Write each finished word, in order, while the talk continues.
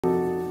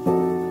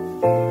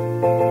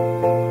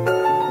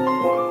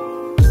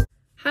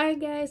Hi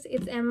guys,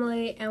 it's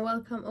Emily and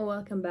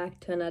welcome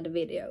back to another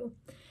video.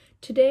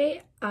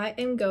 Today I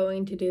am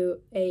going to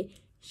do a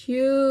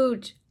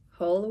huge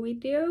haul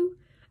video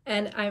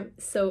and I'm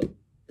so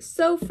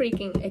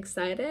freaking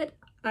excited.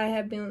 I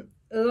have been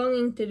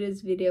longing to do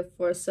this video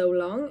for so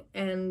long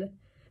and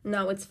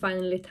now it's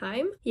finally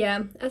time.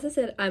 Yeah, as I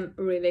said, I'm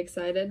really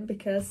excited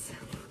because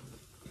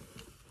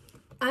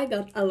I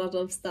got a lot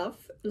of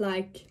stuff,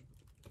 like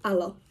a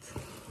lot.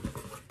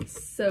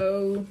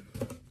 So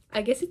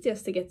I guess it's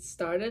just to get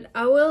started.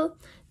 I will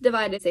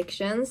divide it in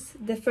sections.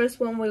 The first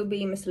one will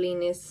be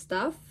miscellaneous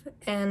stuff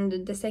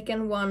and the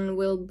second one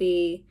will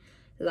be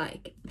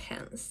like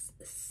pens.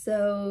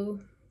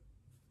 So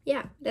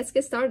yeah, let's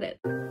get started.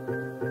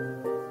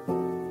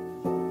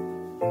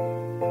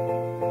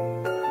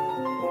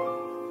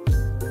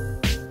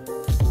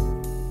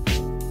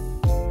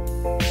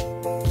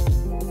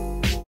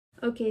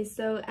 Okay,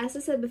 so as I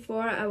said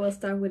before, I will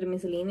start with the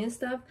miscellaneous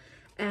stuff.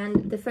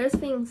 And the first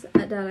things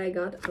that I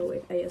got, oh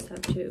wait, I just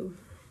have to.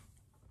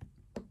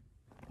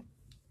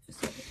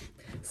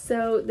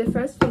 So the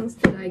first things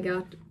that I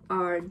got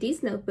are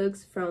these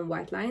notebooks from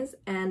White Lines,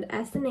 and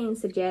as the name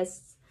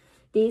suggests,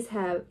 these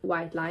have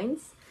white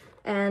lines,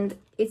 and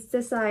it's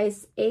the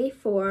size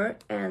A4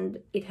 and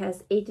it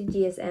has 80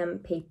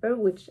 GSM paper,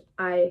 which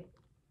I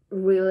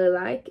really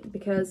like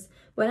because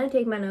when I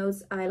take my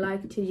notes, I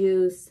like to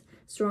use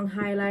strong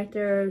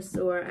highlighters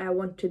or I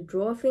want to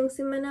draw things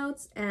in my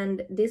notes,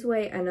 and this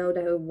way I know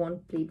that it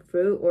won't bleed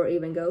through or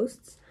even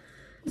ghosts.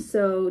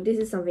 So this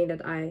is something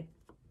that I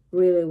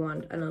really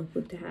want a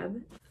notebook to have.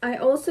 I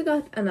also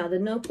got another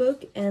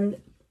notebook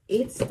and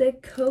it's the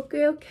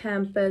Tokyo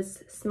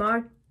Campus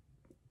Smart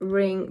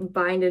Ring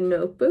Binder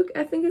Notebook,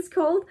 I think it's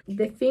called.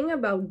 The thing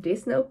about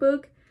this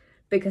notebook,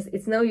 because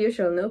it's no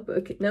usual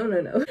notebook,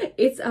 no,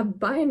 it's a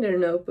binder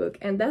notebook,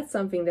 and that's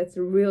something that's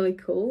really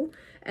cool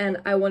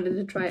and I wanted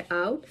to try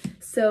out.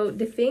 So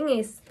the thing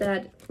is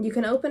that you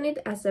can open it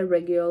as a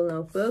regular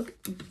notebook,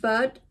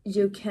 but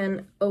you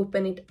can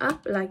open it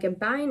up like a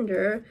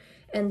binder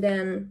and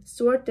then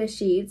sort the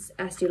sheets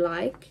as you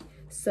like,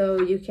 so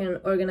you can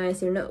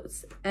organize your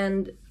notes.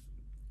 And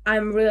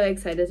I'm really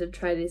excited to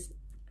try this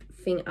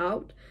thing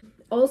out.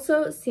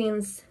 Also,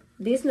 since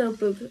this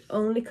notebook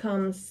only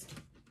comes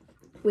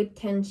with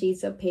 10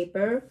 sheets of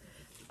paper,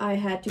 I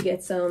had to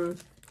get some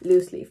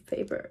loose leaf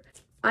paper.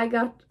 I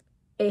got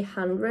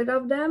 100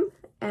 of them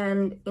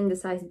and in the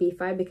size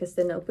B5 because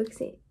the notebook's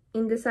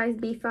in the size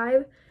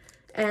B5,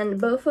 and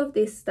both of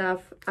this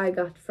stuff I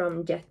got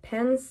from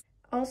JetPens.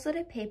 Also,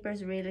 the paper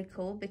is really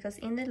cool because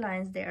in the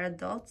lines there are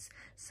dots,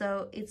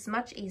 so it's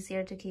much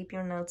easier to keep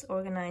your notes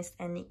organized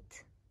and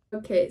neat.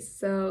 Okay,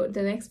 so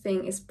the next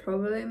thing is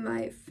probably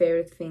my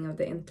favorite thing of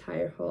the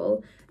entire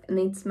haul, and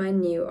it's my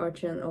new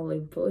Archer and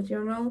Olive bullet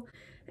journal.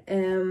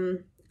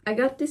 I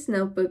got this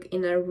notebook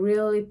in a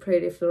really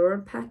pretty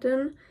floral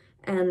pattern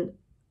and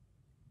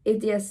it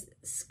just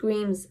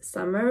screams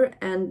summer,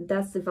 and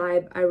that's the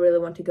vibe I really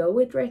want to go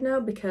with right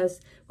now,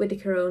 because with the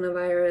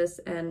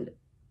coronavirus and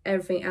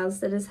everything else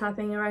that is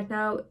happening right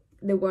now,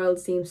 the world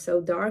seems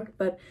so dark,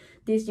 but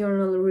this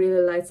journal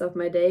really lights up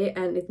my day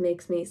and it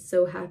makes me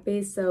so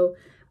happy. So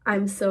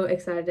I'm so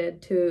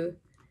excited to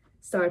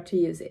start to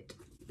use it.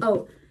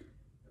 Oh,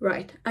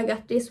 right, I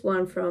got this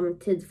one from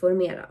Tid for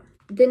Mera.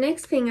 The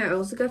next thing I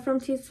also got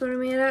from Tid for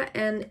Mera,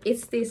 and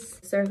it's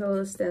this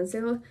circle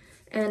stencil,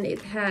 and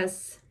it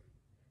has,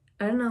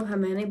 I don't know how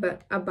many,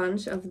 but a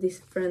bunch of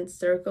different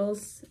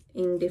circles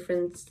in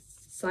different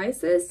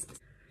sizes.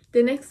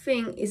 The next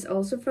thing is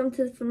also from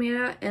Tid for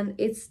Mera, and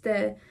it's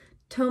the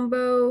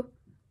Tombow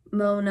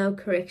Mono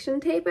correction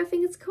tape, I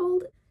think it's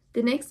called.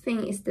 The next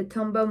thing is the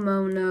Tombow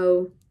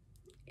Mono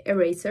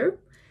eraser,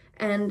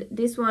 and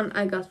this one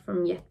I got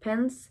from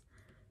JetPens,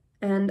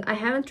 and I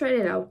haven't tried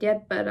it out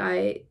yet, but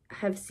I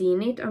have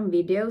seen it on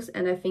videos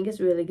and I think it's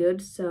really good,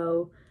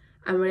 so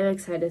I'm really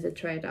excited to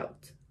try it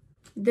out.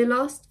 The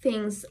last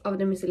things of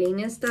the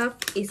miscellaneous stuff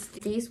is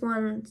these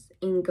ones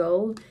in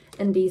gold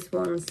and these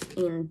ones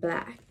in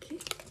black.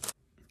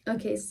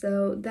 Okay,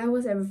 so that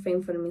was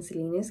everything for the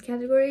miscellaneous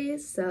category.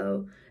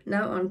 So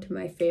now on to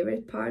my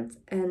favorite part,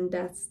 and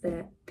that's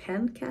the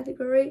pen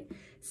category.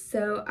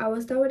 So I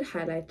will start with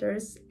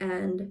highlighters,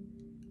 and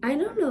I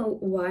don't know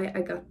why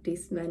I got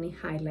this many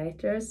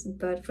highlighters,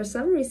 but for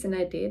some reason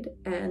I did,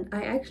 and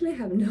I actually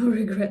have no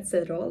regrets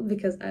at all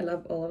because I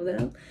love all of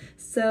them.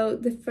 So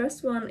the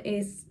first one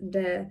is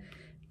the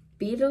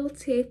Beetle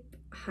Tip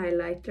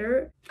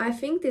highlighter. I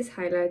think this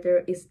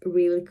highlighter is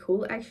really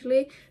cool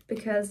actually,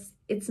 because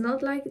it's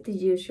not like the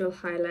usual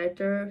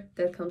highlighter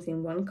that comes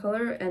in one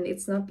color, and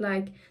it's not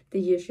like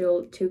the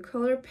usual two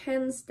color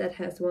pens that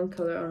has one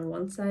color on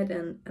one side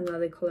and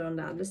another color on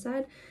the other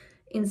side.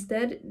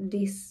 Instead,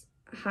 this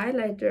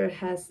highlighter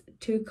has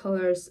two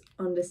colors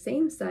on the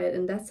same side,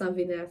 and that's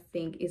something that I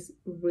think is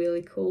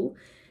really cool.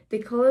 The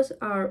colors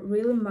are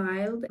really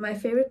mild. My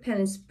favorite pen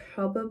is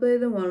probably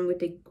the one with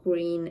the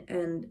green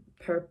and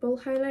purple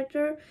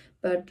highlighter,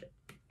 but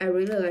I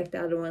really like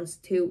the other ones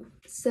too.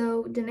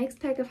 So the next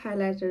pack of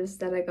highlighters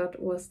that I got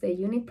was the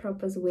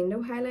Unipurpose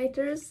window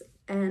highlighters,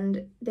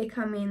 and they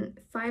come in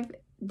 5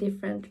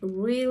 different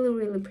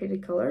really pretty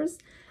colors.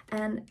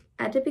 And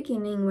at the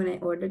beginning when I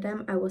ordered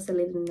them, I was a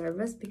little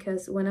nervous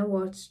because when I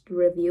watched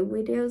review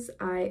videos,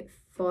 I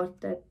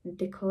thought that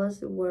the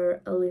colors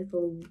were a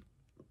little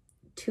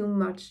too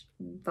much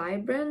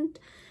vibrant,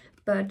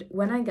 but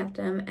when I got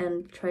them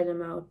and tried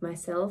them out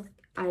myself,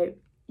 I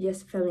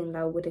just fell in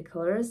love with the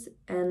colors,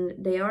 and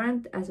they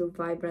aren't as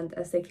vibrant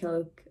as they can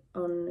look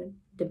on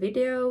the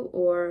video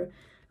or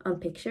on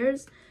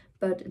pictures,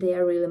 but they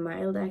are really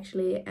mild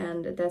actually,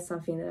 and that's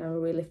something that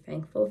I'm really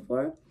thankful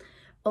for.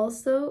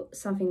 Also,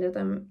 something that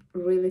I'm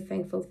really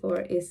thankful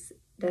for is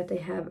that they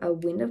have a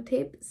window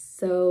tip,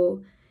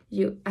 so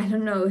I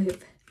don't know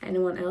if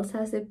anyone else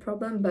has a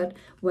problem, but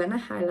when I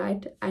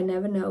highlight, I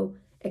never know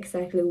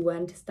exactly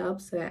when to stop,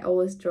 so I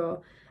always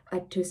draw a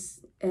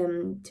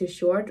too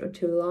short or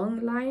too long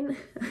line.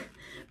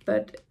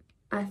 But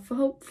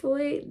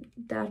hopefully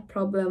that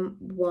problem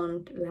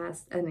won't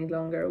last any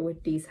longer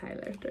with these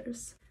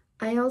highlighters.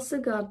 I also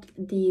got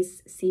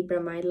these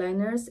zebra mild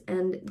liners,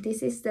 and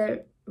this is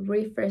the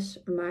Refresh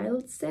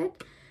Mild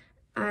set.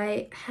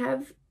 I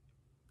have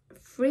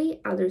 3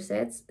 other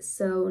sets,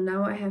 so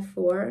now I have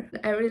 4.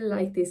 I really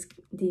like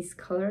these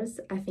colors.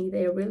 I think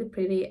they are really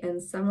pretty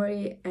and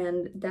summery,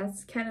 and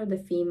that's kind of the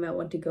theme I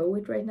want to go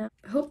with right now.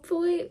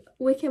 Hopefully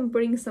we can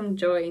bring some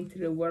joy into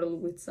the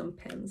world with some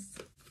pens.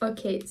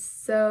 Okay,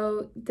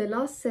 so the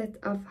last set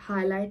of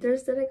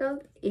highlighters that I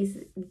got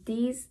is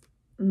these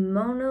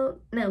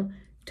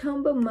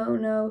Tombow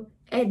Mono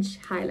Edge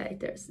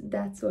highlighters.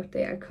 That's what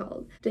they are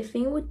called. The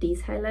thing with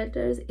these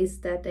highlighters is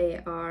that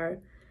they are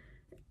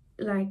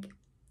like,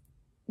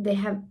 they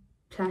have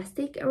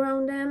plastic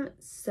around them,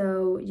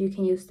 so you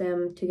can use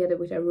them together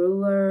with a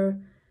ruler,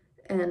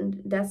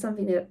 and that's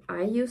something that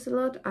I use a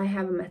lot. I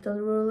have a metal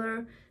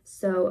ruler,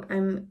 so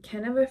I'm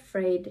kind of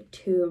afraid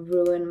to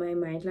ruin my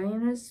mild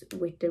liners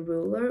with the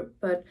ruler,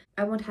 but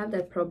I won't have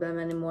that problem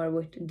anymore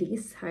with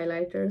these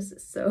highlighters,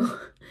 so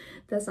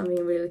that's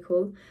something really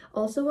cool.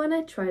 Also, when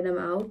I tried them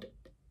out,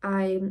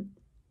 I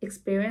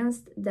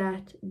experienced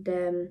that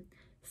the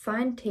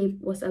fine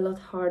tip was a lot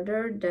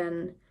harder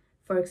than,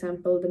 for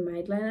example, the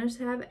mild liners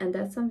have, and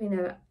that's something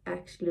that I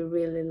actually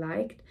really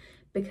liked,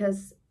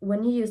 because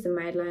when you use the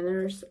mild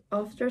liners,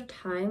 after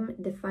time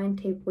the fine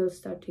tip will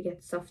start to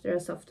get softer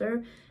and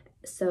softer,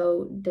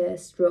 so the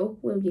stroke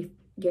will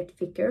get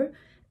thicker,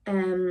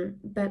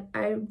 but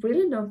I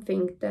really don't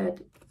think that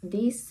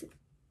these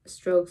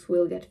strokes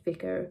will get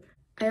thicker.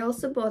 I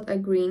also bought a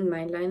green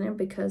mild liner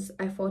because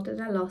I thought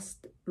that I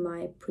lost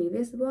my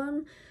previous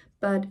one,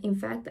 but in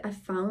fact I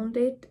found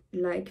it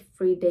like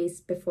 3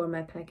 days before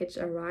my package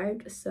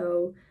arrived,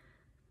 so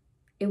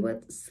it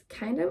was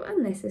kind of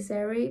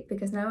unnecessary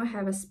because now I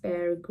have a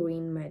spare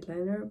green mild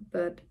liner,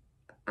 but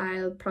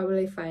I'll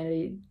probably find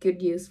a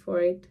good use for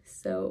it,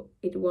 so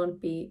it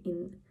won't be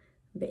in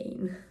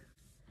vain.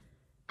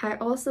 I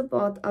also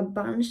bought a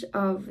bunch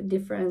of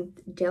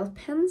different gel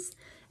pens,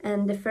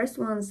 and the first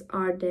ones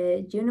are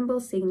the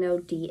Uniball Signo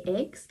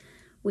DX,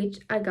 which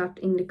I got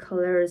in the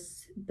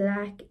colors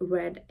black,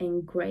 red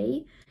and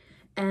gray.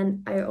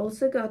 And I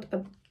also got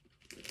a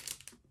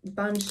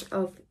bunch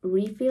of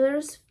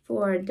refillers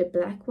for the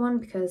black one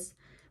because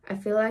I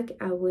feel like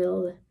I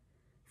will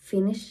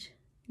finish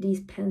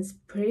these pens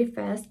pretty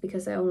fast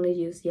because I only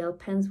use gel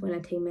pens when I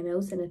take my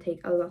notes, and I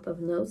take a lot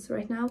of notes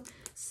right now,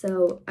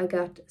 so I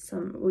got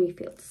some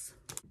refills.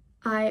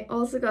 I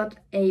also got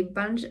a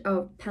bunch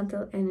of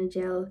Pentel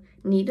Energel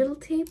needle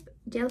tip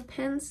gel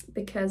pens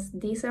because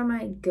these are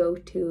my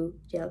go-to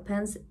gel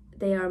pens.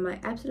 They are my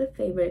absolute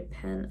favorite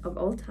pen of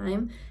all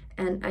time,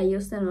 and I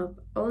use them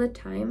up all the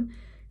time.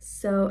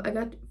 So I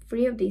got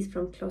 3 of these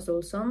from Clas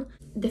Ohlson.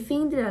 The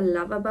thing that I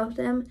love about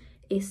them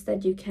is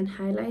that you can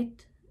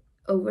highlight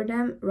over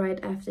them right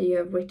after you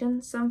have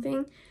written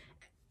something,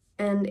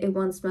 and it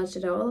won't smudge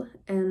at all,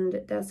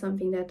 and that's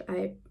something that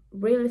I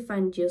really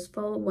find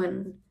useful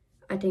when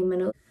I take my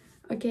notes.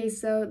 Okay,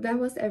 so that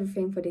was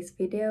everything for this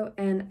video,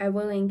 and I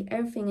will link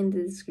everything in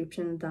the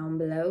description down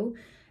below,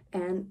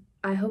 and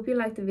I hope you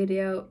liked the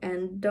video,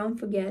 and don't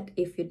forget,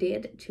 if you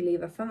did, to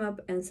leave a thumb up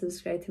and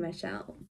subscribe to my channel.